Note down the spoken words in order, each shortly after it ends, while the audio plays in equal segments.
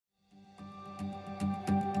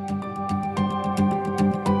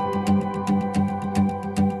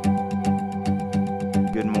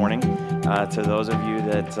morning. To those of you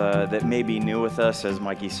that may be new with us, as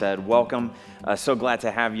Mikey said, welcome. So glad to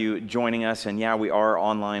have you joining us. And yeah, we are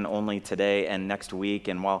online only today and next week.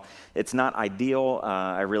 And while it's not ideal,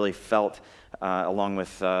 I really felt, along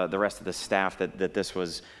with the rest of the staff, that this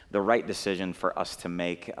was the right decision for us to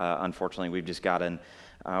make. Unfortunately, we've just got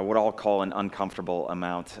what I'll call an uncomfortable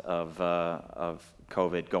amount of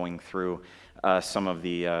COVID going through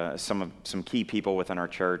some key people within our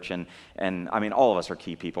church, and I mean, all of us are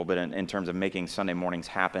key people, but in terms of making Sunday mornings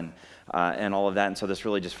happen and all of that. And so this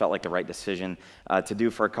really just felt like the right decision to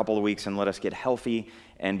do for a couple of weeks and let us get healthy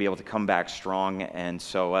and be able to come back strong. And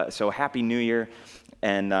so Happy New Year,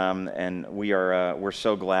 and we're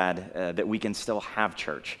so glad that we can still have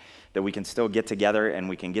church, that we can still get together, and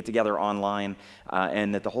we can get together online,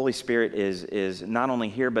 and that the Holy Spirit is not only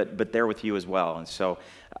here, but there with you as well. And so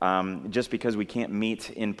just because we can't meet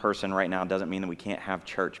in person right now doesn't mean that we can't have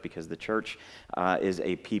church, because the church is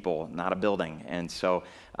a people, not a building. And so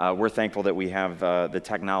we're thankful that we have the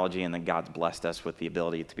technology, and that God's blessed us with the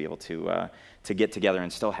ability to be able to get together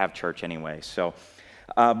and still have church anyway. So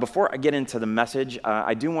before I get into the message,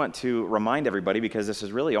 I do want to remind everybody, because this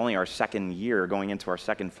is really only our second year, going into our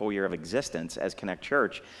second full year of existence as Connect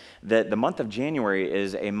Church, that the month of January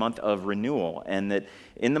is a month of renewal, and that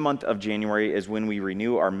in the month of January is when we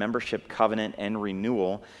renew our membership covenant and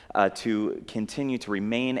renewal to continue to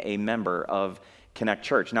remain a member of Connect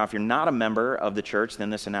Church. Now, if you're not a member of the church, then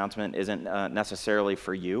this announcement isn't necessarily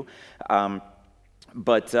for you.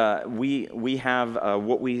 But we have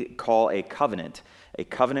what we call a covenant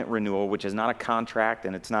renewal, which is not a contract,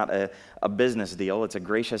 and it's not a business deal. It's a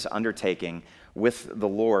gracious undertaking with the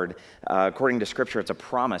Lord. According to Scripture, it's a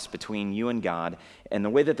promise between you and God. And the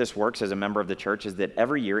way that this works as a member of the church is that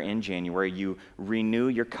every year in January, you renew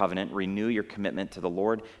your covenant, renew your commitment to the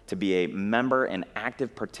Lord to be a member and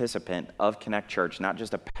active participant of Connect Church, not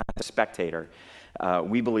just a passive spectator.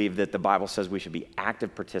 We believe that the Bible says we should be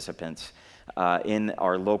active participants in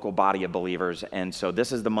our local body of believers. And so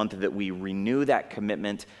this is the month that we renew that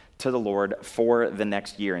commitment to the Lord for the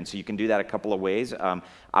next year. And so you can do that a couple of ways.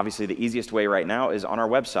 Obviously, the easiest way right now is on our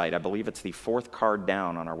website. I believe it's the fourth card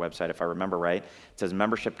down on our website, if I remember right. It says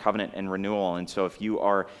Membership Covenant and Renewal. And so if you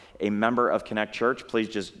are a member of Connect Church, please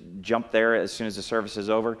just jump there as soon as the service is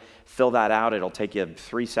over. Fill that out. It'll take you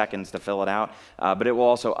 3 seconds to fill it out. But it will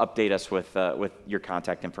also update us with your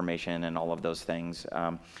contact information and all of those things.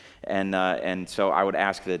 And so I would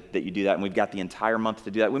ask that you do that, and we've got the entire month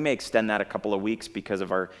to do that. We may extend that a couple of weeks because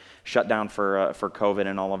of our shutdown for COVID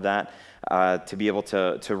and all of that, to be able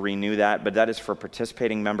to renew that. But that is for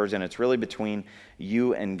participating members, and it's really between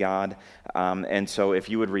you and God. And so if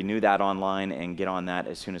you would renew that online and get on that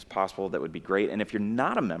as soon as possible, that would be great. And if you're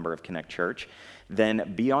not a member of Connect Church,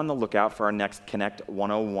 then be on the lookout for our next Connect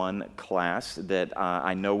 101 class that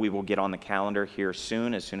I know we will get on the calendar here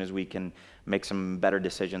soon as we can make some better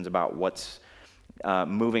decisions about what's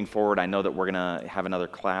moving forward. I know that we're going to have another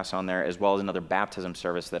class on there, as well as another baptism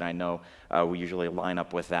service that I know we usually line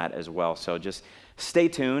up with that as well. So just stay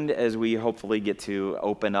tuned as we hopefully get to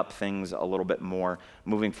open up things a little bit more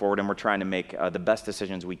moving forward. And we're trying to make the best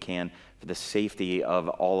decisions we can for the safety of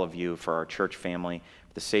all of you, for our church family,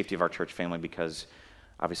 for the safety of our church family, because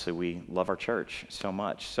obviously we love our church so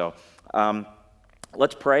much. So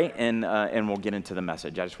let's pray, and we'll get into the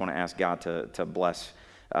message. I just want to ask God to bless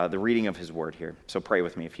the reading of His Word here. So pray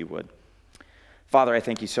with me if you would. Father, I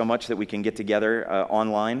thank you so much that we can get together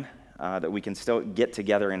online, that we can still get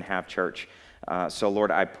together and have church. So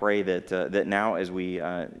Lord, I pray that now as we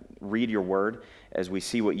read your Word, as we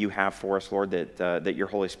see what you have for us, Lord, that your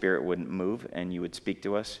Holy Spirit would move and you would speak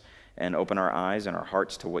to us and open our eyes and our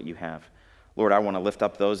hearts to what you have. Lord, I want to lift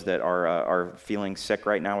up those that are feeling sick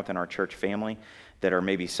right now within our church family, that are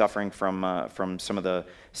maybe suffering from some of the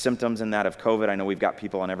symptoms and that of COVID. I know we've got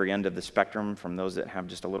people on every end of the spectrum, from those that have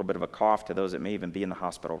just a little bit of a cough to those that may even be in the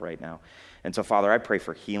hospital right now. And so, Father, I pray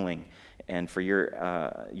for healing and for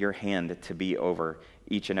your hand to be over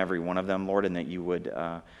each and every one of them, Lord, and that you would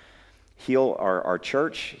heal our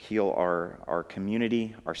church, heal our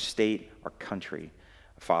community, our state, our country.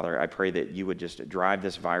 Father, I pray that you would just drive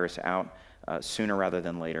this virus out sooner rather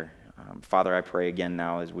than later. Father, I pray again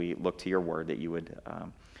now as we look to your word that you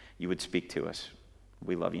would speak to us.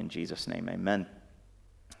 We love you in Jesus' name, amen.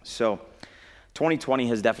 So 2020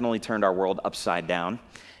 has definitely turned our world upside down,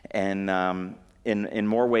 and in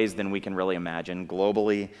more ways than we can really imagine.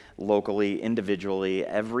 Globally, locally, individually,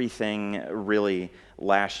 everything really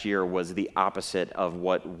last year was the opposite of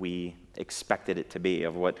what we expected it to be,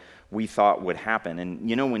 of what we thought would happen. And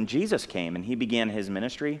you know, when Jesus came and he began his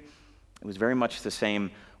ministry, it was very much the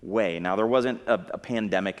same way. Now, there wasn't a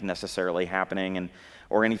pandemic necessarily happening, and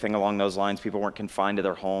or anything along those lines. People weren't confined to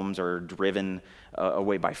their homes or driven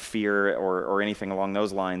away by fear or anything along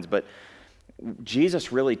those lines. But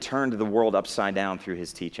Jesus really turned the world upside down through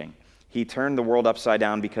his teaching. He turned the world upside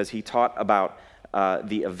down because he taught about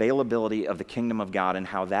the availability of the kingdom of God and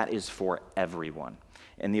how that is for everyone.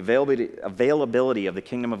 And the availability of the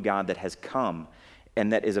kingdom of God that has come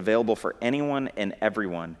and that is available for anyone and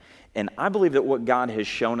everyone. And I believe that what God has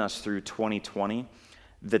shown us through 2020,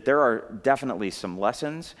 that there are definitely some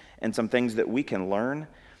lessons and some things that we can learn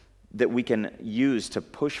that we can use to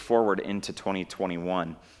push forward into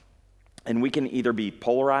 2021. And we can either be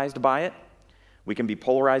polarized by it, we can be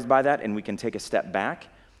polarized by that and we can take a step back,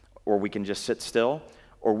 or we can just sit still,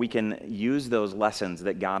 or we can use those lessons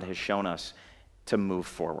that God has shown us to move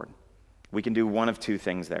forward. We can do one of two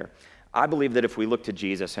things there. I believe that if we look to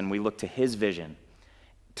Jesus and we look to his vision,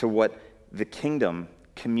 to what the kingdom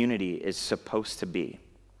community is supposed to be,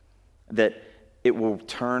 that it will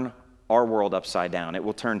turn our world upside down. It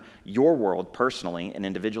will turn your world personally and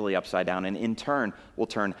individually upside down, and in turn will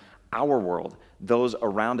turn our world, those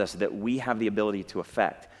around us that we have the ability to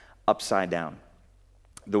affect, upside down.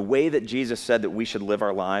 The way that Jesus said that we should live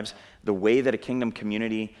our lives, the way that a kingdom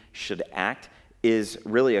community should act, is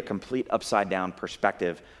really a complete upside down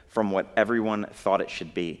perspective from what everyone thought it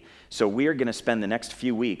should be. So we are going to spend the next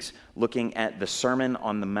few weeks looking at the Sermon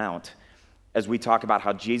on the Mount as we talk about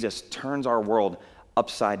how Jesus turns our world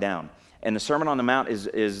upside down. And the Sermon on the Mount is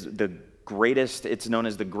the greatest, it's known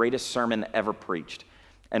as the greatest sermon ever preached.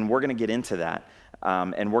 And we're going to get into that.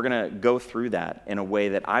 And we're going to go through that in a way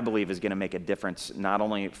that I believe is going to make a difference, not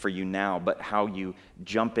only for you now, but how you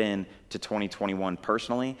jump in to 2021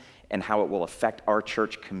 personally, and how it will affect our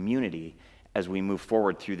church community as we move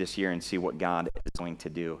forward through this year and see what God is going to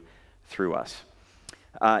do through us.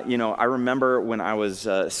 I remember when I was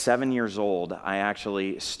 7 years old, I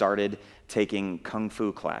actually started taking Kung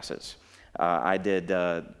Fu classes. I did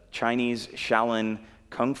Chinese Shaolin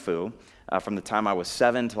Kung Fu from the time I was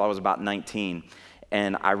 7 till I was about 19.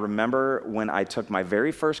 And I remember when I took my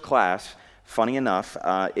very first class, funny enough,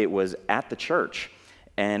 it was at the church,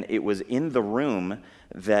 and it was in the room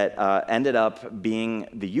that ended up being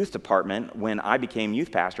the youth department. When I became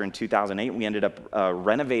youth pastor in 2008, we ended up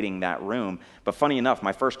renovating that room. But funny enough,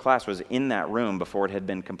 my first class was in that room before it had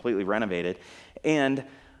been completely renovated. And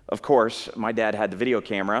of course, my dad had the video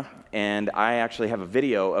camera, and I actually have a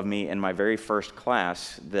video of me in my very first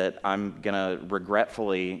class that I'm going to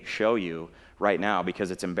regretfully show you right now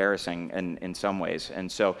because it's embarrassing in some ways.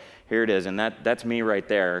 And so here it is, and that's me right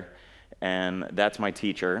there. And that's my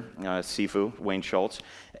teacher, Sifu, Wayne Schultz.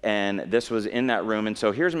 And this was in that room. And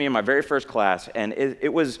so here's me in my very first class. And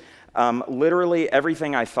it was literally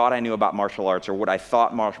everything I thought I knew about martial arts, or what I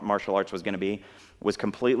thought martial arts was going to be, was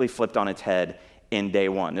completely flipped on its head in day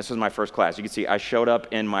one. This was my first class. You can see I showed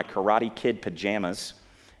up in my Karate Kid pajamas.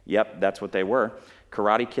 Yep, that's what they were.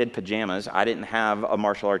 Karate Kid pajamas. I didn't have a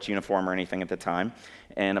martial arts uniform or anything at the time.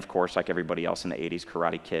 And of course, like everybody else in the 80s,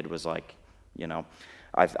 Karate Kid was like,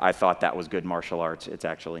 I thought that was good martial arts. It's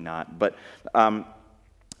actually not. But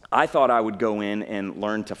I thought I would go in and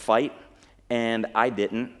learn to fight, and I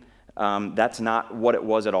didn't. That's not what it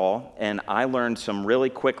was at all. And I learned some really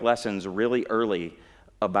quick lessons really early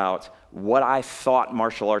about what I thought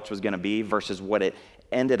martial arts was going to be versus what it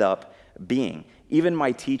ended up being. Even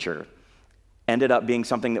my teacher ended up being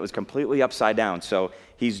something that was completely upside down. So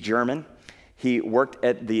he's German. He worked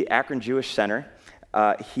at the Akron Jewish Center.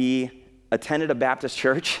 He attended a Baptist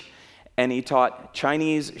church, and he taught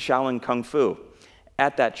Chinese Shaolin Kung Fu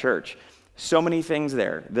at that church. So many things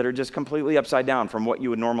there that are just completely upside down from what you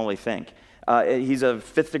would normally think. He's a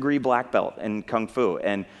 5th degree black belt in Kung Fu,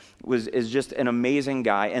 and is just an amazing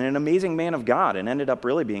guy and an amazing man of God, and ended up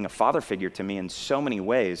really being a father figure to me in so many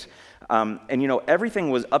ways. Everything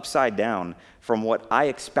was upside down from what I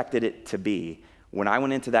expected it to be. When I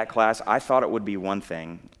went into that class, I thought it would be one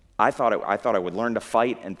thing. I thought I would learn to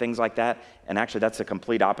fight and things like that, and actually that's the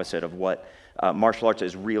complete opposite of what martial arts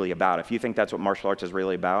is really about. If you think that's what martial arts is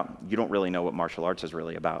really about, you don't really know what martial arts is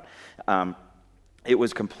really about. It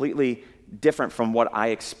was completely different from what I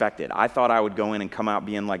expected. I thought I would go in and come out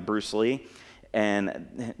being like Bruce Lee,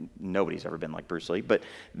 and nobody's ever been like Bruce Lee. But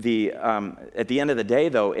at the end of the day,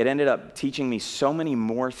 though, it ended up teaching me so many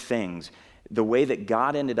more things. The way that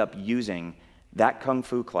God ended up using that Kung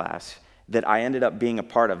Fu class that I ended up being a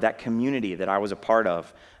part of, that community that I was a part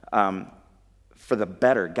of, for the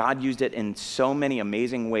better. God used it in so many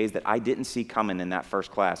amazing ways that I didn't see coming in that first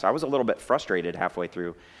class. I was a little bit frustrated halfway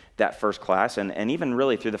through that first class, and even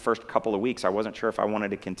really through the first couple of weeks, I wasn't sure if I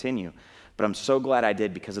wanted to continue. But I'm so glad I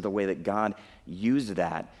did because of the way that God used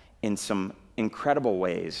that in some incredible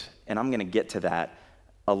ways, and I'm going to get to that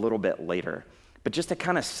a little bit later. But just to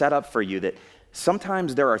kind of set up for you that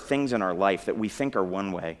sometimes there are things in our life that we think are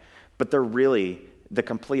one way, but they're really the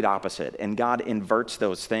complete opposite. And God inverts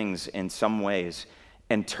those things in some ways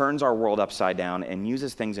and turns our world upside down and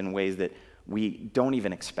uses things in ways that we don't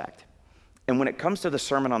even expect. And when it comes to the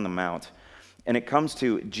Sermon on the Mount, and it comes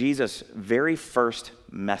to Jesus' very first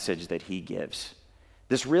message that he gives,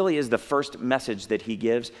 this really is the first message that he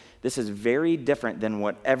gives. This is very different than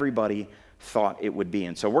what everybody thought it would be.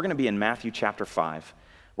 And so we're going to be in Matthew chapter 5.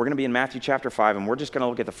 We're going to be in Matthew chapter 5, and we're just going to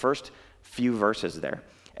look at the first few verses there.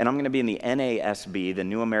 And I'm going to be in the NASB, the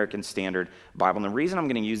New American Standard Bible. And the reason I'm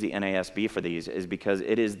going to use the NASB for these is because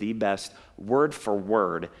it is the best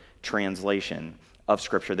word-for-word translation of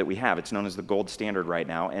Scripture that we have. It's known as the gold standard right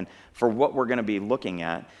now. And for what we're going to be looking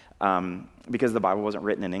at, because the Bible wasn't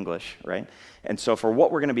written in English, right? And so for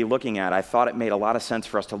what we're going to be looking at, I thought it made a lot of sense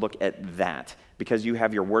for us to look at that, because you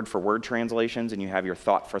have your word-for-word translations and you have your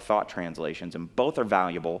thought-for-thought translations, and both are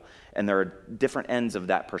valuable, and there are different ends of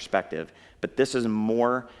that perspective. But this is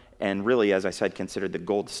more, and really, as I said, considered the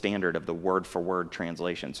gold standard of the word-for-word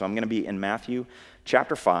translation. So I'm going to be in Matthew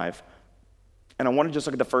chapter 5, and I want to just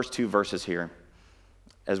look at the first two verses here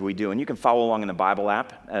as we do. And you can follow along in the Bible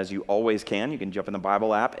app, as you always can. You can jump in the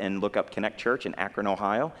Bible app and look up Connect Church in Akron,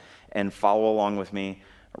 Ohio, and follow along with me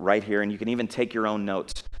right here. And you can even take your own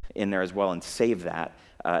notes in there as well and save that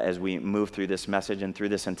as we move through this message and through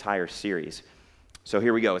this entire series. So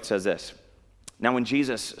here we go. It says this: Now when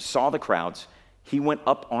Jesus saw the crowds, he went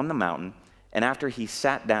up on the mountain, and after he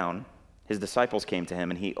sat down, his disciples came to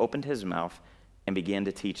him, and he opened his mouth and began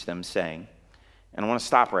to teach them, saying, and I want to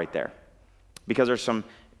stop right there, because there's some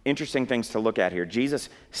interesting things to look at here. Jesus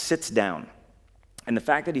sits down, and the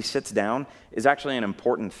fact that he sits down is actually an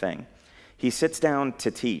important thing. He sits down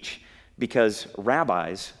to teach because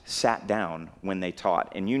rabbis sat down when they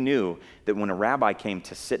taught, and you knew that when a rabbi came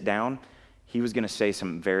to sit down, he was going to say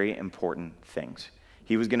some very important things.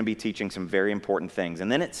 He was going to be teaching some very important things.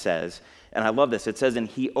 And then it says, and I love this, it says, and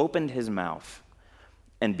he opened his mouth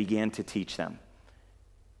and began to teach them.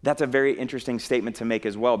 That's a very interesting statement to make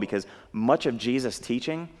as well, because much of Jesus'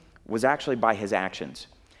 teaching was actually by his actions.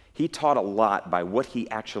 He taught a lot by what he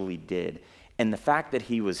actually did. And the fact that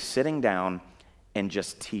he was sitting down and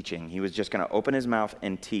just teaching, he was just going to open his mouth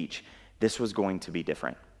and teach, this was going to be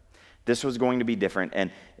different. This was going to be different.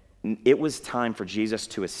 And it was time for Jesus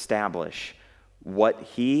to establish what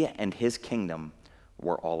he and his kingdom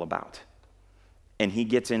were all about. And he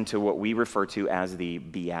gets into what we refer to as the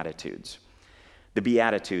Beatitudes. The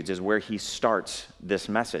Beatitudes is where he starts this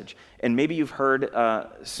message. And maybe you've heard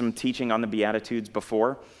some teaching on the Beatitudes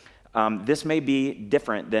before. This may be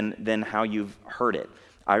different than how you've heard it.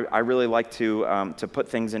 I really like to put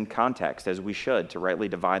things in context, as we should, to rightly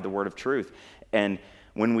divide the word of truth. And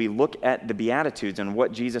when we look at the Beatitudes and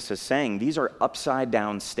what Jesus is saying, these are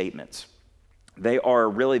upside-down statements. They are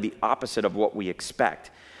really the opposite of what we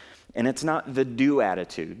expect. And it's not the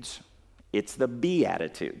do-attitudes, it's the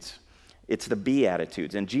be-attitudes. It's the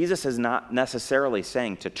Beatitudes. And Jesus is not necessarily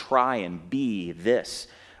saying to try and be this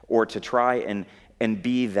or to try and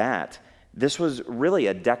be that. This was really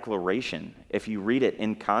a declaration, if you read it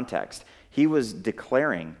in context. He was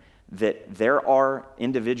declaring that there are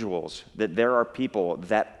individuals, that there are people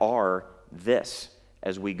that are this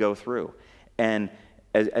as we go through. And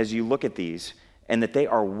as you look at these, and that they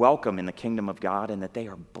are welcome in the kingdom of God and that they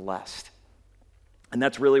are blessed. And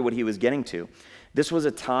that's really what he was getting to. This was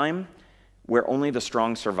a time where only the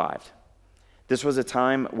strong survived. This was a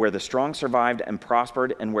time where the strong survived and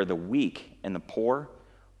prospered, and where the weak and the poor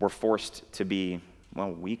were forced to be,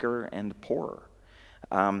 well, weaker and poorer.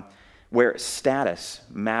 Where status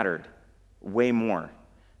mattered way more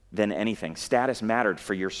than anything. Status mattered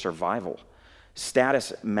for your survival.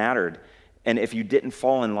 Status mattered, and if you didn't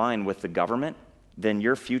fall in line with the government, then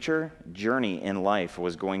your future journey in life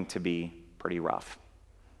was going to be pretty rough.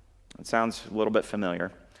 It sounds a little bit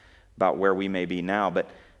familiar about where we may be now, but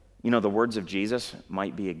you know, the words of Jesus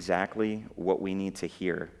might be exactly what we need to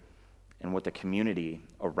hear and what the community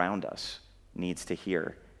around us needs to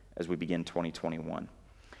hear as we begin 2021.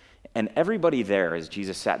 And everybody there, as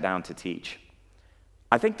Jesus sat down to teach,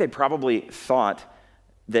 I think they probably thought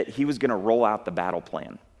that he was going to roll out the battle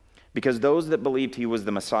plan. Because those that believed he was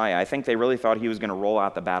the Messiah, I think they really thought he was going to roll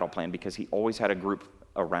out the battle plan, because he always had a group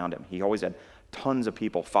around him. He always had tons of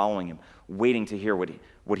people following him, waiting to hear what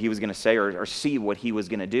he was going to say or see what he was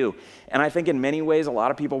going to do. And I think in many ways, a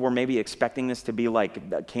lot of people were maybe expecting this to be like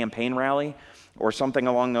a campaign rally or something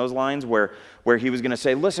along those lines, where he was going to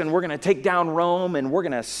say, listen, we're going to take down Rome, and we're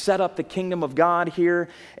going to set up the kingdom of God here,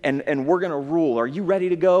 and we're going to rule. Are you ready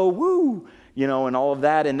to go? Woo! and all of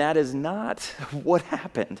that. And that is not what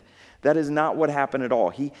happened. That is not what happened at all.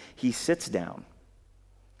 He sits down.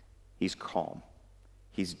 He's calm.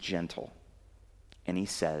 He's gentle. And he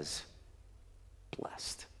says,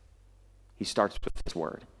 blessed. He starts with this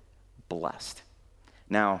word, blessed.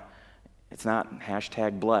 Now, it's not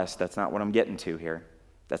hashtag blessed. That's not what I'm getting to here.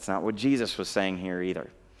 That's not what Jesus was saying here either.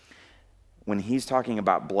 When he's talking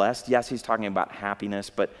about blessed, yes, he's talking about happiness,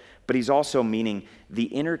 but he's also meaning the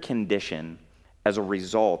inner condition as a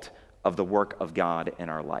result of the work of God in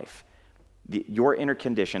our life. Your inner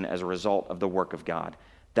condition as a result of the work of God.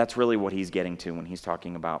 That's really what he's getting to when he's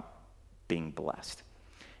talking about being blessed.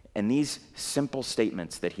 And these simple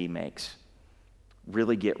statements that he makes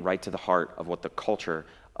really get right to the heart of what the culture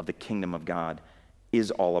of the kingdom of God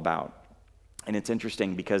is all about. And it's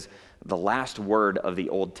interesting because the last word of the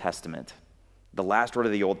Old Testament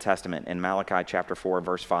in Malachi chapter 4,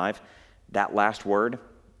 verse 5, that last word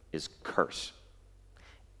is curse.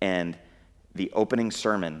 And the opening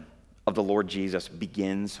sermon of the Lord Jesus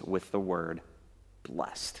begins with the word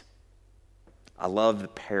blessed. I love the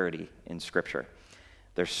parody in Scripture.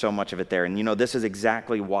 There's so much of it there. And this is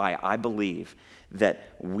exactly why I believe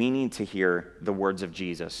that we need to hear the words of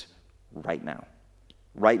Jesus right now.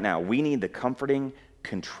 Right now. We need the comforting,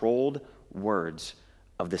 controlled words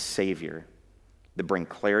of the Savior that bring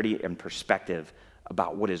clarity and perspective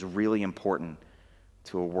about what is really important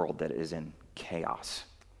to a world that is in chaos.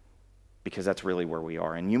 Because that's really where we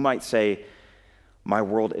are. And you might say, my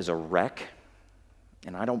world is a wreck,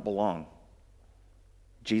 and I don't belong.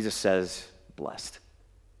 Jesus says, blessed.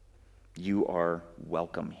 You are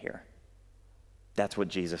welcome here. That's what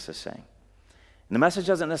Jesus is saying. And the message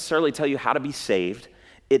doesn't necessarily tell you how to be saved.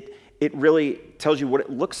 It really tells you what it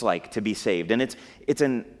looks like to be saved. And it's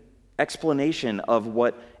an explanation of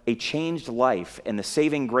what a changed life and the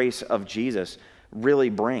saving grace of Jesus really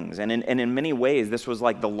brings. And in many ways, this was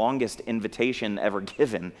like the longest invitation ever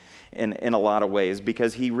given in a lot of ways,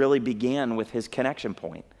 because he really began with his connection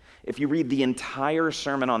point. If you read the entire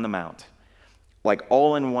Sermon on the Mount, like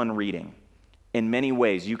all in one reading, in many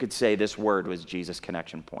ways, you could say this word was Jesus'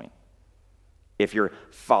 connection point. If you're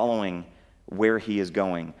following where he is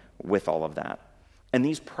going with all of that. And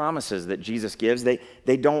these promises that Jesus gives, they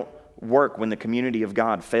don't work when the community of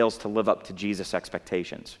God fails to live up to Jesus'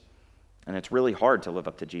 expectations. And it's really hard to live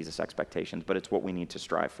up to Jesus' expectations, but it's what we need to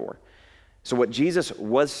strive for. So what Jesus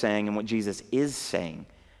was saying and what Jesus is saying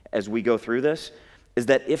as we go through this is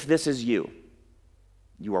that if this is you,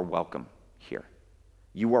 you are welcome here.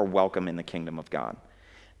 You are welcome in the kingdom of God.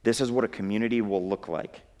 This is what a community will look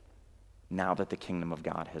like now that the kingdom of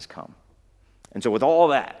God has come. And so with all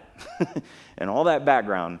that and all that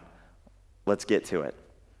background, let's get to it.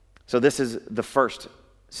 So this is the first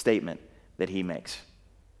statement that he makes.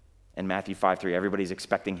 In Matthew 5:3, everybody's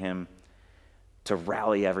expecting him to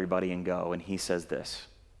rally everybody and go, and he says this,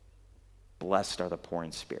 blessed are the poor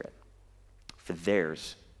in spirit, for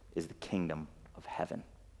theirs is the kingdom of heaven.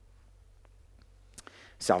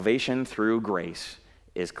 Salvation through grace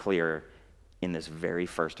is clear in this very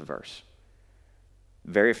first verse.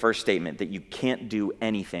 Very first statement that you can't do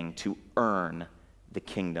anything to earn the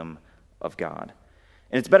kingdom of God.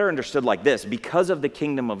 And it's better understood like this: because of the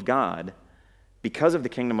kingdom of God,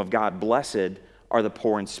 blessed are the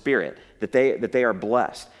poor in spirit, that they are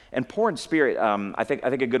blessed. And poor in spirit, I think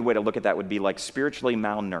a good way to look at that would be like spiritually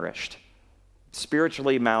malnourished.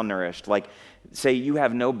 Spiritually malnourished. Like, say you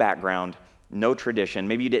have no background, no tradition.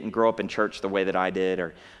 Maybe you didn't grow up in church the way that I did,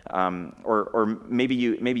 or maybe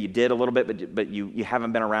you did a little bit, but you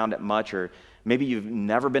haven't been around it much, or maybe you've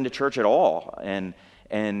never been to church at all, and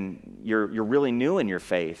you're really new in your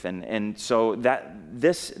faith, and so that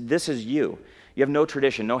this is you. You have no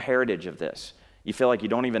tradition, no heritage of this. You feel like you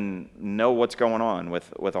don't even know what's going on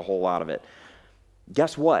with a whole lot of it.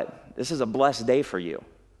 Guess what? This is a blessed day for you.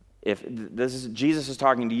 If this is Jesus is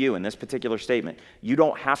talking to you in this particular statement, you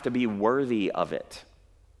don't have to be worthy of it.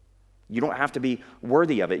 You don't have to be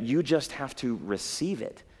worthy of it. You just have to receive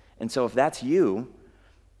it. And so if that's you,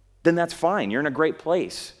 then that's fine. You're in a great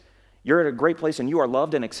place. You're at a great place, and you are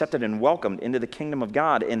loved and accepted and welcomed into the kingdom of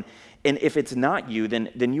God. And if it's not you,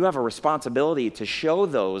 then you have a responsibility to show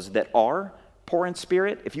those that are poor in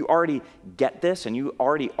spirit. If you already get this and you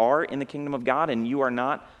already are in the kingdom of God and you are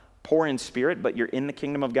not poor in spirit, but you're in the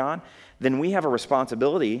kingdom of God, then we have a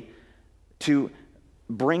responsibility to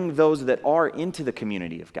bring those that are into the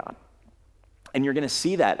community of God. And you're going to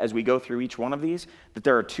see that as we go through each one of these, that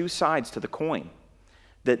there are two sides to the coin.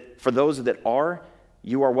 That for those that are,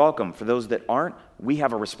 you are welcome. For those that aren't, we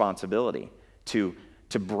have a responsibility to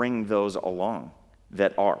bring those along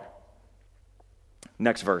that are.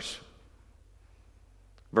 Next verse.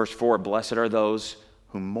 Verse 4, blessed are those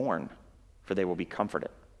who mourn, for they will be comforted.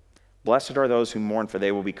 Blessed are those who mourn, for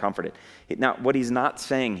they will be comforted. Now, what he's not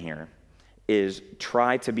saying here is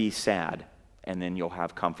try to be sad, and then you'll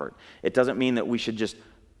have comfort. It doesn't mean that we should just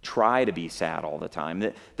try to be sad all the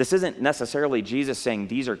time. This isn't necessarily Jesus saying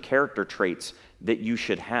these are character traits that you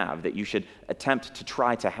should have, that you should attempt to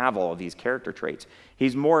try to have all of these character traits.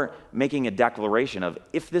 He's more making a declaration of,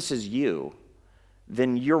 if this is you,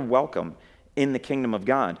 then you're welcome in the kingdom of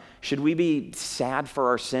God. Should we be sad for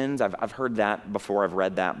our sins? I've heard that before. I've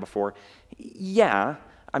read that before. Yeah,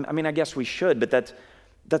 I mean, I guess we should, but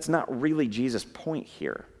that's not really Jesus' point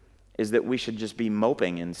here, is that we should just be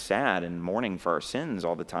moping and sad and mourning for our sins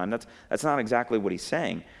all the time. That's not exactly what he's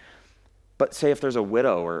saying. But say if there's a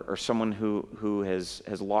widow or someone who has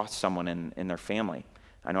lost someone in their family.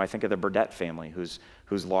 I think of the Burdett family who's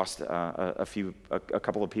lost a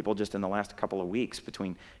couple of people just in the last couple of weeks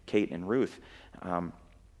between Kate and Ruth.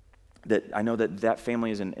 That I know that family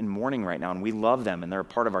is in mourning right now, and we love them, and they're a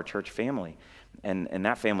part of our church family. And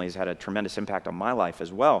that family has had a tremendous impact on my life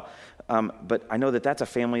as well. But I know that that's a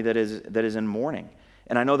family that is in mourning.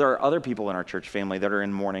 And I know there are other people in our church family that are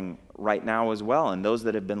in mourning right now as well, and those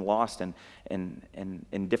that have been lost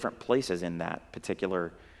in different places in that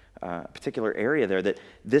particular area there, that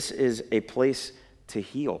this is a place to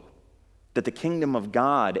heal. That the kingdom of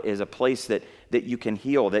God is a place that you can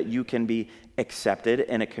heal, that you can be accepted,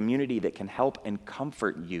 and a community that can help and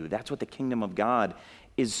comfort you. That's what the kingdom of God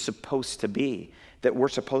is supposed to be, that we're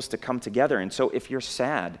supposed to come together. And so if you're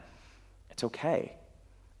sad, it's okay.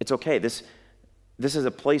 It's okay. This is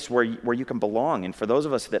a place where you can belong. And for those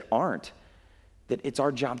of us that aren't, that it's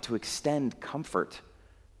our job to extend comfort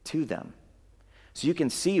to them. So you can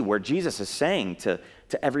see where Jesus is saying to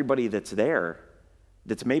everybody that's there,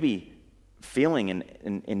 that's maybe feeling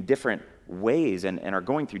in different ways and are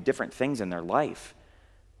going through different things in their life,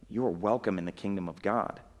 you are welcome in the kingdom of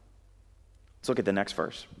God. Let's look at the next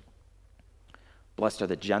verse. Blessed are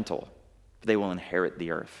the gentle, for they will inherit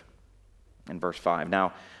the earth. In verse 5.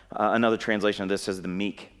 Now, another translation of this says the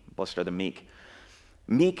meek. Blessed are the meek.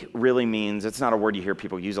 Meek really means, it's not a word you hear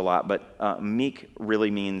people use a lot, but meek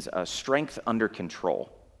really means strength under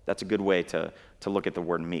control. That's a good way to look at the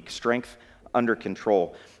word meek. Strength under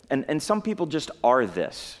control. And some people just are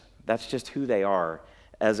this. That's just who they are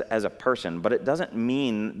as a person. But it doesn't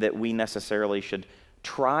mean that we necessarily should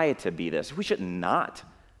try to be this. We should not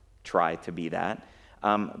try to be that.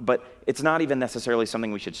 But it's not even necessarily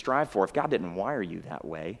something we should strive for. If God didn't wire you that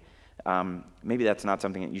way, maybe that's not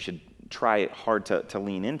something that you should try hard to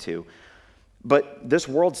lean into. But this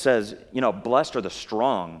world says, blessed are the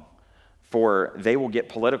strong, for they will get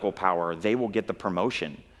political power. They will get the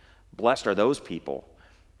promotion. Blessed are those people.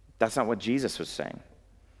 That's not what Jesus was saying.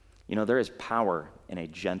 There is power in a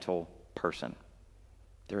gentle person.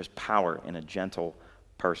 There is power in a gentle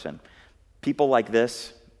person. People like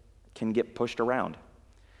this can get pushed around.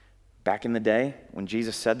 Back in the day, when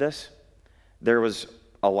Jesus said this, there was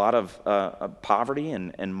a lot of poverty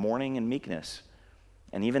and mourning and meekness.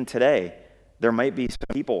 And even today, there might be some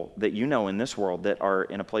people that in this world that are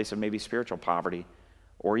in a place of maybe spiritual poverty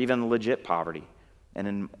or even legit poverty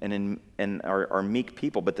and are meek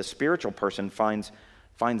people. But the spiritual person finds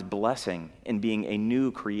blessing in being a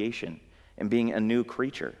new creation and being a new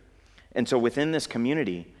creature. And so within this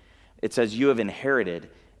community, it says you have inherited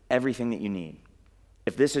everything that you need.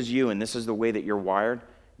 If this is you and this is the way that you're wired,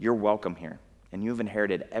 you're welcome here. And you've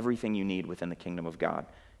inherited everything you need within the kingdom of God.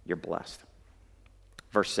 You're blessed.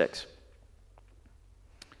 Verse 6.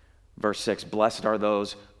 Verse 6, blessed are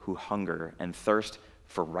those who hunger and thirst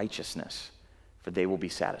for righteousness, for they will be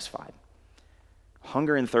satisfied.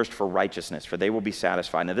 Hunger and thirst for righteousness, for they will be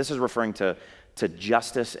satisfied. Now, this is referring to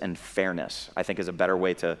justice and fairness, I think is a better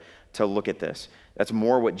way to look at this. That's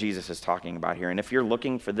more what Jesus is talking about here. And if you're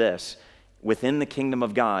looking for this, within the kingdom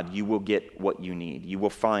of God, you will get what you need. You will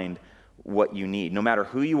find what you need. No matter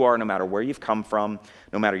who you are, no matter where you've come from,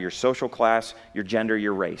 no matter your social class, your gender,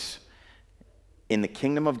 your race. In the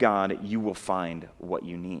kingdom of God, you will find what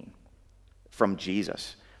you need from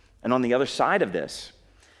Jesus. And on the other side of this,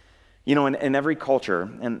 in every culture,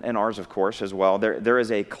 and ours, of course, as well, there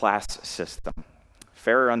is a class system.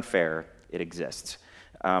 Fair or unfair, it exists.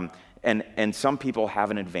 And some people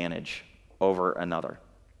have an advantage over another.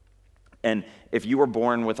 And if you were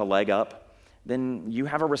born with a leg up, then you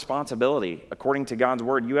have a responsibility. According to God's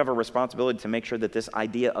word, you have a responsibility to make sure that this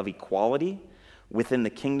idea of equality within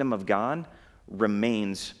the kingdom of God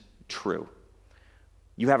remains true.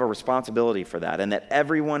 You have a responsibility for that, and that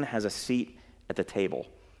everyone has a seat at the table,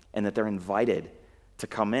 and that they're invited to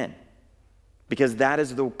come in. Because that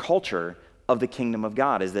is the culture of the kingdom of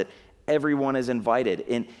God, is that everyone is invited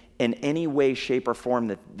in any way, shape, or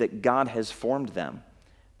form that God has formed them,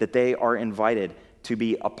 that they are invited to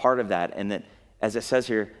be a part of that, and that, as it says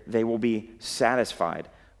here, they will be satisfied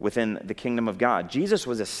within the kingdom of God. Jesus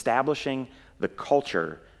was establishing the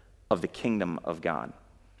culture of the kingdom of God.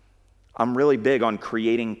 I'm really big on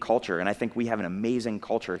creating culture, and I think we have an amazing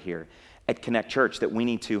culture here at Connect Church that we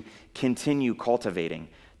need to continue cultivating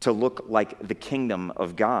to look like the kingdom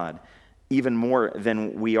of God even more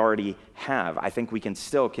than we already have. I think we can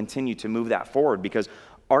still continue to move that forward because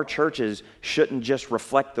our churches shouldn't just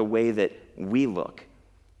reflect the way that we look,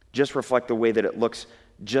 just reflect the way that it looks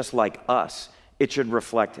just like us. It should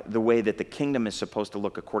reflect the way that the kingdom is supposed to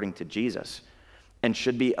look according to Jesus, and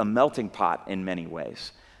should be a melting pot in many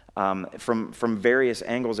ways, from various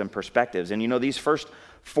angles and perspectives. And these first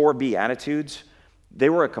 4 Beatitudes, they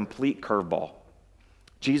were a complete curveball.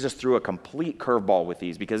 Jesus threw a complete curveball with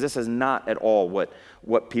these because this is not at all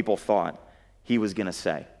what people thought he was going to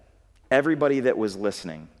say. Everybody that was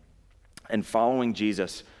listening and following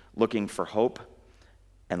Jesus, looking for hope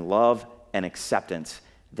and love and acceptance,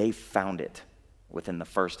 they found it within the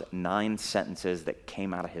first 9 sentences that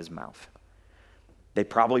came out of his mouth. They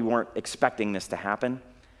probably weren't expecting this to happen,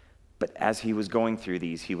 but as he was going through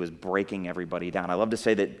these, he was breaking everybody down. I love to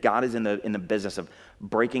say that God is in the business of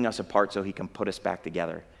breaking us apart so he can put us back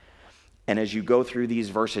together. And as you go through these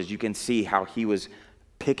verses, you can see how he was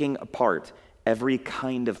picking apart every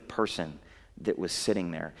kind of person that was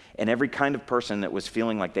sitting there, and every kind of person that was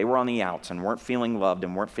feeling like they were on the outs and weren't feeling loved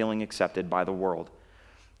and weren't feeling accepted by the world,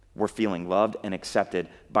 were feeling loved and accepted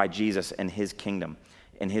by Jesus and his kingdom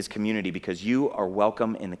and his community, because you are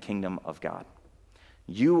welcome in the kingdom of God.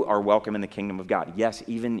 You are welcome in the kingdom of God. Yes,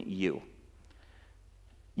 even you.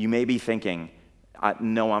 You may be thinking,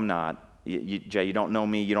 no, I'm not. Jay, you don't know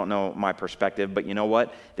me. You don't know my perspective. But you know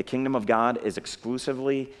what? The kingdom of God is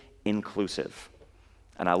exclusively inclusive.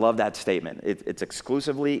 And I love that statement. It's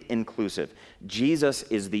exclusively inclusive. Jesus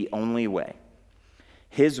is the only way.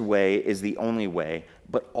 His way is the only way,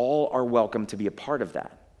 but all are welcome to be a part of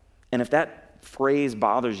that. And if that phrase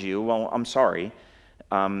bothers you, well, I'm sorry.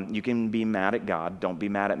 You can be mad at God. Don't be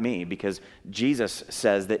mad at me, because Jesus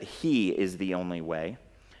says that he is the only way.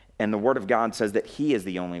 And the Word of God says that he is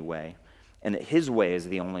the only way, and that his way is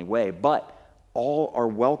the only way. But all are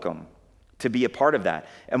welcome to be a part of that.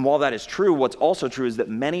 And while that is true, what's also true is that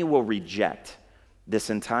many will reject this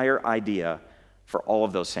entire idea for all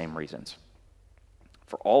of those same reasons.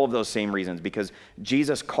 For all of those same reasons, because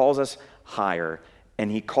Jesus calls us higher,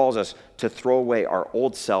 and he calls us to throw away our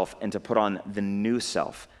old self and to put on the new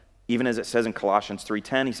self. Even as it says in Colossians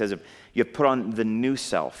 3:10, he says, if you put on the new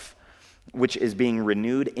self, which is being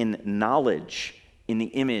renewed in knowledge in the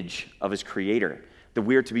image of his creator. That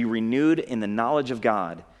we are to be renewed in the knowledge of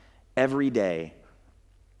God every day.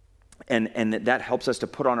 And that helps us to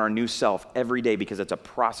put on our new self every day, because it's a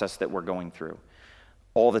process that we're going through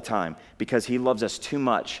all the time. Because he loves us too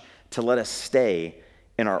much to let us stay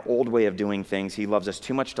in our old way of doing things. He loves us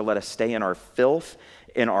too much to let us stay in our filth,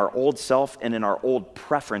 in our old self, and in our old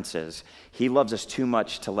preferences. He loves us too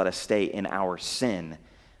much to let us stay in our sin.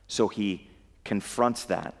 So he confronts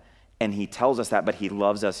that, and he tells us that, but he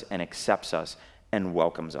loves us and accepts us and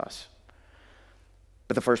welcomes us.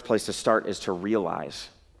 But the first place to start is to realize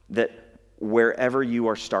that wherever you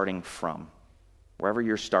are starting from, wherever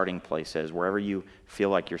your starting place is, wherever you feel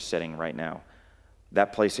like you're sitting right now,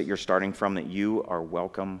 that place that you're starting from, that you are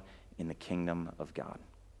welcome in the kingdom of God.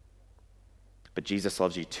 But Jesus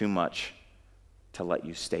loves you too much to let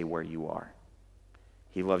you stay where you are.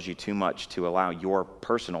 He loves you too much to allow your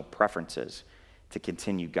personal preferences to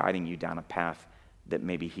continue guiding you down a path that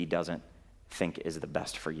maybe he doesn't think is the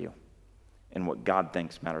best for you. And what God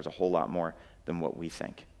thinks matters a whole lot more than what we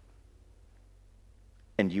think.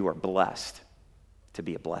 And you are blessed to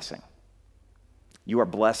be a blessing. You are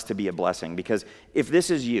blessed to be a blessing, because if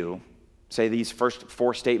this is you, say these first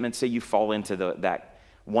 4 statements, say you fall into that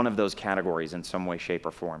one of those categories in some way, shape,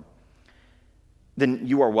 or form, then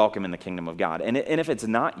you are welcome in the kingdom of God. And if it's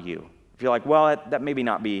not you, if you're like, well, that maybe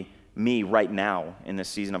not be me right now in this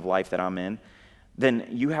season of life that I'm in, then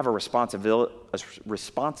you have a responsibility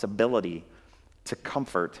to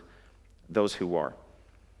comfort those who are.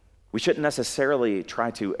 We shouldn't necessarily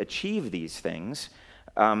try to achieve these things.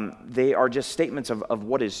 They are just statements of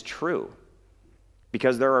what is true,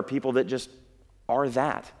 because there are people that just are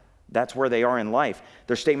that. That's where they are in life.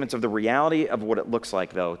 They're statements of the reality of what it looks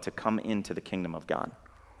like, though, to come into the kingdom of God.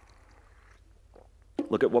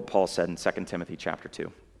 Look at what Paul said in 2 Timothy chapter 2.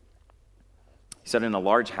 He said, in a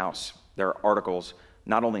large house, there are articles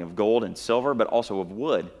not only of gold and silver, but also of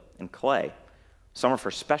wood and clay, Some are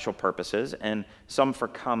for special purposes, and some for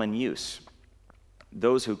common use.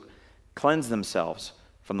 Those who cleanse themselves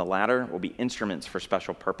from the latter will be instruments for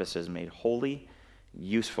special purposes, made holy,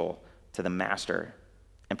 useful to the master,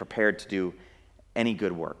 and prepared to do any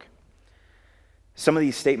good work. Some of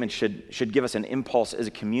these statements should give us an impulse as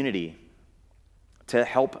a community to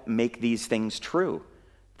help make these things true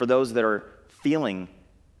for those that are feeling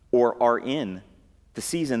or are in the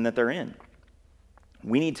season that they're in.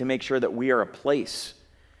 We need to make sure that we are a place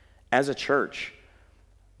as a church,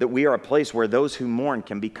 that we are a place where those who mourn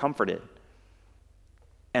can be comforted,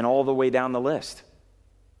 and all the way down the list.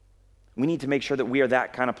 We need to make sure that we are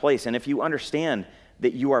that kind of place. And if you understand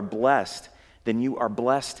that you are blessed, then you are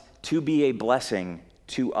blessed to be a blessing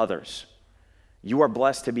to others. You are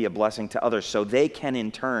blessed to be a blessing to others so they can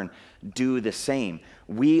in turn do the same.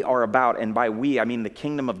 We are about, and by we I mean the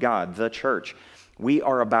kingdom of God, the church, we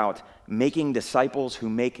are about making disciples who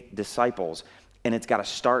make disciples. And it's got to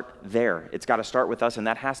start there. It's got to start with us, and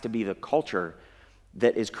that has to be the culture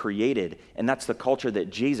that is created. And that's the culture that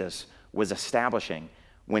Jesus was establishing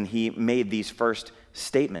when he made these first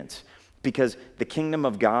statements. Because the kingdom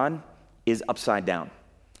of God is upside down.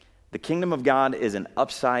 The kingdom of God is an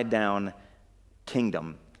upside down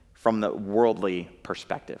kingdom from the worldly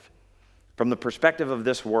perspective. From the perspective of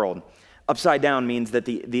this world, upside down means that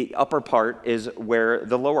the upper part is where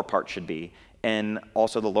the lower part should be. And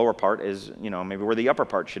also the lower part is, maybe where the upper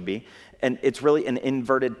part should be. And it's really an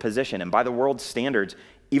inverted position. And by the world's standards,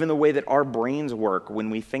 even the way that our brains work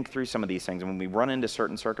when we think through some of these things and when we run into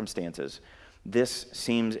certain circumstances, this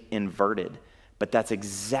seems inverted. But that's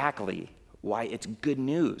exactly why it's good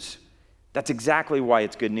news. That's exactly why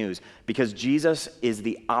it's good news. Because Jesus is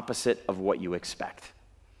the opposite of what you expect.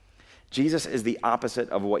 Jesus is the opposite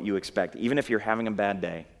of what you expect. Even if you're having a bad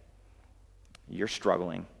day, you're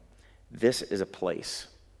struggling, this is a place.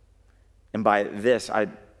 And by this,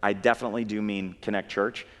 I definitely do mean Connect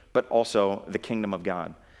Church, but also the kingdom of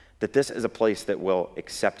God. That this is a place that will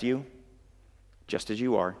accept you just as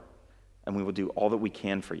you are, and we will do all that we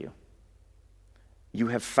can for you. You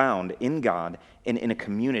have found in God and in a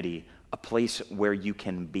community a place where you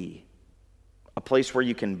can be. A place where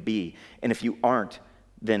you can be. And if you aren't,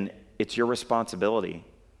 then it's your responsibility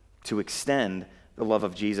to extend the love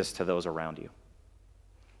of Jesus to those around you.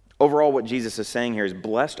 Overall, what Jesus is saying here is,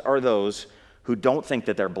 blessed are those who don't think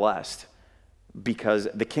that they're blessed, because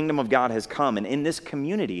the kingdom of God has come, and in this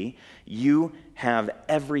community, you have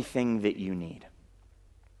everything that you need.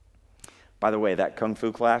 By the way, that Kung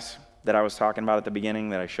Fu class that I was talking about at the beginning,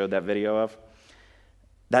 that I showed that video of,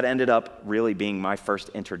 that ended up really being my first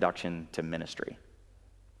introduction to ministry.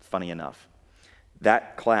 Funny enough.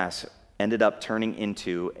 That class ended up turning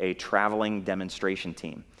into a traveling demonstration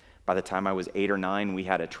team. By the time I was 8 or 9, we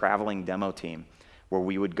had a traveling demo team where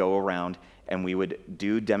we would go around and we would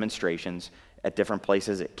do demonstrations at different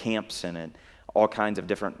places, at camps and at all kinds of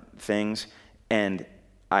different things. And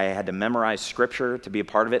I had to memorize scripture to be a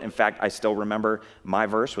part of it. In fact, I still remember my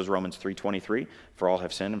verse was Romans 3:23, for all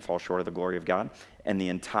have sinned and fall short of the glory of God. And the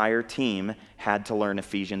entire team had to learn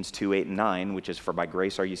Ephesians 2:8 and 9, which is, for by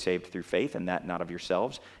grace are you saved through faith, and that not of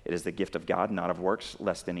yourselves. It is the gift of God, not of works,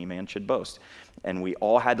 lest any man should boast. And we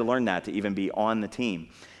all had to learn that to even be on the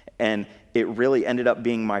team. And it really ended up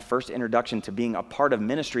being my first introduction to being a part of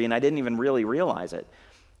ministry, and I didn't even really realize it.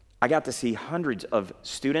 I got to see hundreds of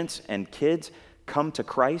students and kids come to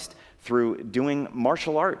Christ through doing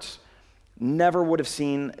martial arts. Never would have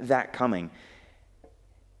seen that coming.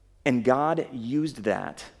 And God used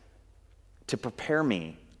that to prepare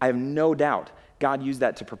me. I have no doubt God used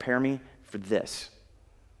that to prepare me for this.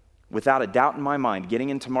 Without a doubt in my mind, getting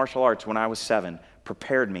into martial arts when I was 7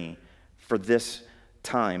 prepared me for this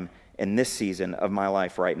time and this season of my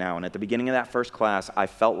life right now. And at the beginning of that first class, I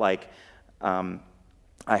felt like I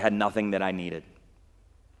had nothing that I needed.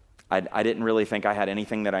 I didn't really think I had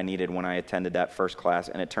anything that I needed when I attended that first class,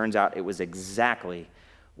 and it turns out it was exactly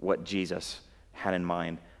what Jesus had in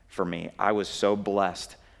mind for me. I was so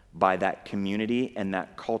blessed by that community and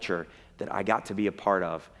that culture that I got to be a part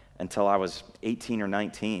of until I was 18 or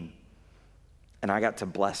 19, and I got to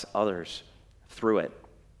bless others through it,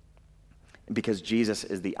 because Jesus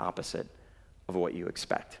is the opposite of what you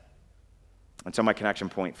expect. And so my connection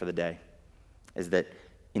point for the day is that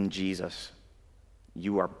in Jesus,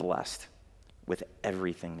 you are blessed with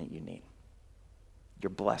everything that you need. You're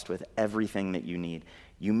blessed with everything that you need.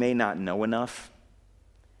 You may not know enough.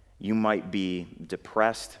 You might be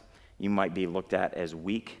depressed. You might be looked at as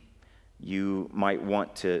weak. You might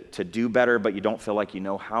want to do better, but you don't feel like you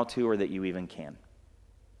know how to or that you even can.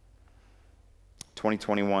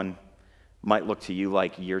 2021 might look to you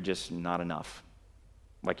like you're just not enough.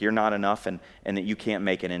 like you're not enough and that you can't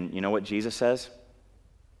make it. And you know what Jesus says?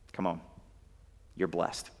 Come on, you're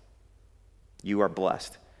blessed. You are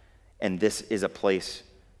blessed. And this is a place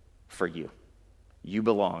for you. You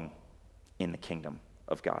belong in the kingdom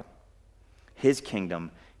of God. His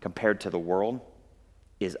kingdom, compared to the world,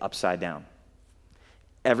 is upside down.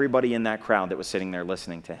 Everybody in that crowd that was sitting there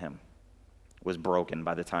listening to him was broken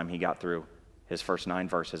by the time he got through his first 9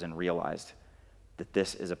 verses and realized that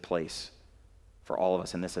this is a place for all of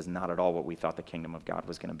us, and this is not at all what we thought the kingdom of God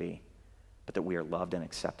was going to be, but that we are loved and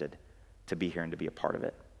accepted to be here and to be a part of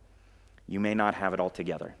it. You may not have it all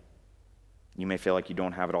together. You may feel like you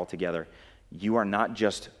don't have it all together. You are not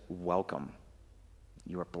just welcome.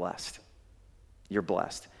 You are blessed. You're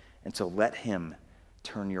blessed. And so let him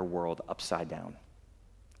turn your world upside down.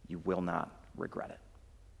 You will not regret it.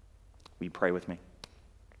 Will you pray with me?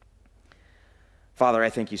 Father, I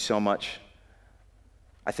thank you so much.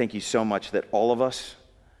 I thank you so much that all of us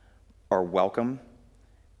are welcome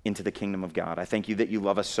into the kingdom of God. I thank you that you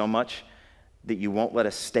love us so much that you won't let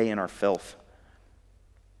us stay in our filth.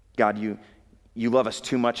 God, you love us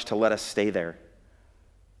too much to let us stay there.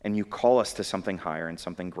 And you call us to something higher and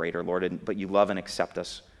something greater, Lord. But you love and accept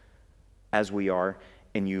us as we are,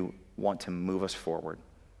 and you want to move us forward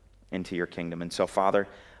into your kingdom. And so, Father,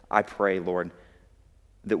 I pray, Lord,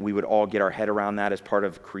 that we would all get our head around that as part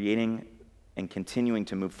of creating and continuing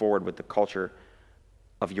to move forward with the culture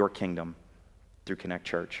of your kingdom through Connect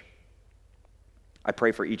Church. I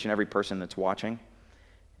pray for each and every person that's watching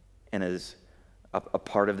and is a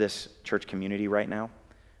part of this church community right now.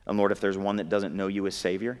 And Lord, if there's one that doesn't know you as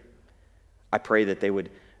Savior, I pray that they would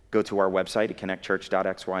go to our website at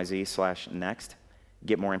connectchurch.xyz/next,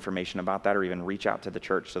 get more information about that, or even reach out to the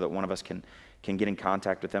church so that one of us can get in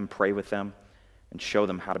contact with them, pray with them, and show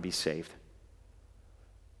them how to be saved.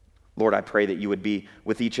 Lord, I pray that you would be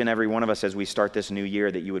with each and every one of us as we start this new year,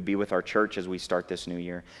 that you would be with our church as we start this new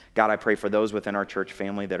year. God, I pray for those within our church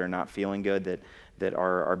family that are not feeling good, that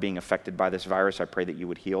are being affected by this virus. I pray that you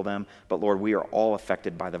would heal them. But Lord, we are all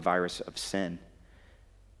affected by the virus of sin.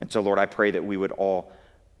 And so, Lord, I pray that we would all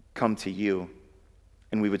come to you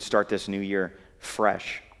and we would start this new year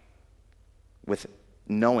fresh with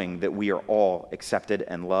knowing that we are all accepted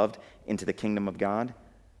and loved into the kingdom of God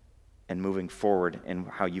and moving forward in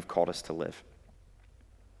how you've called us to live.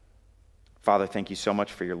 Father, thank you so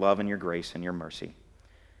much for your love and your grace and your mercy.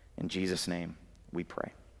 In Jesus' name we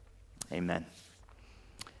pray. Amen.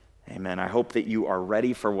 Amen. I hope that you are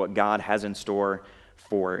ready for what God has in store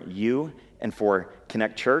for you and for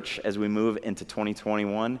Connect Church as we move into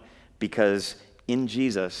 2021, because in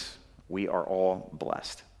Jesus we are all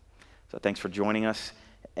blessed. So thanks for joining us,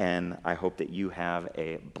 and I hope that you have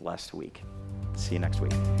a blessed week. See you next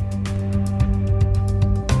week.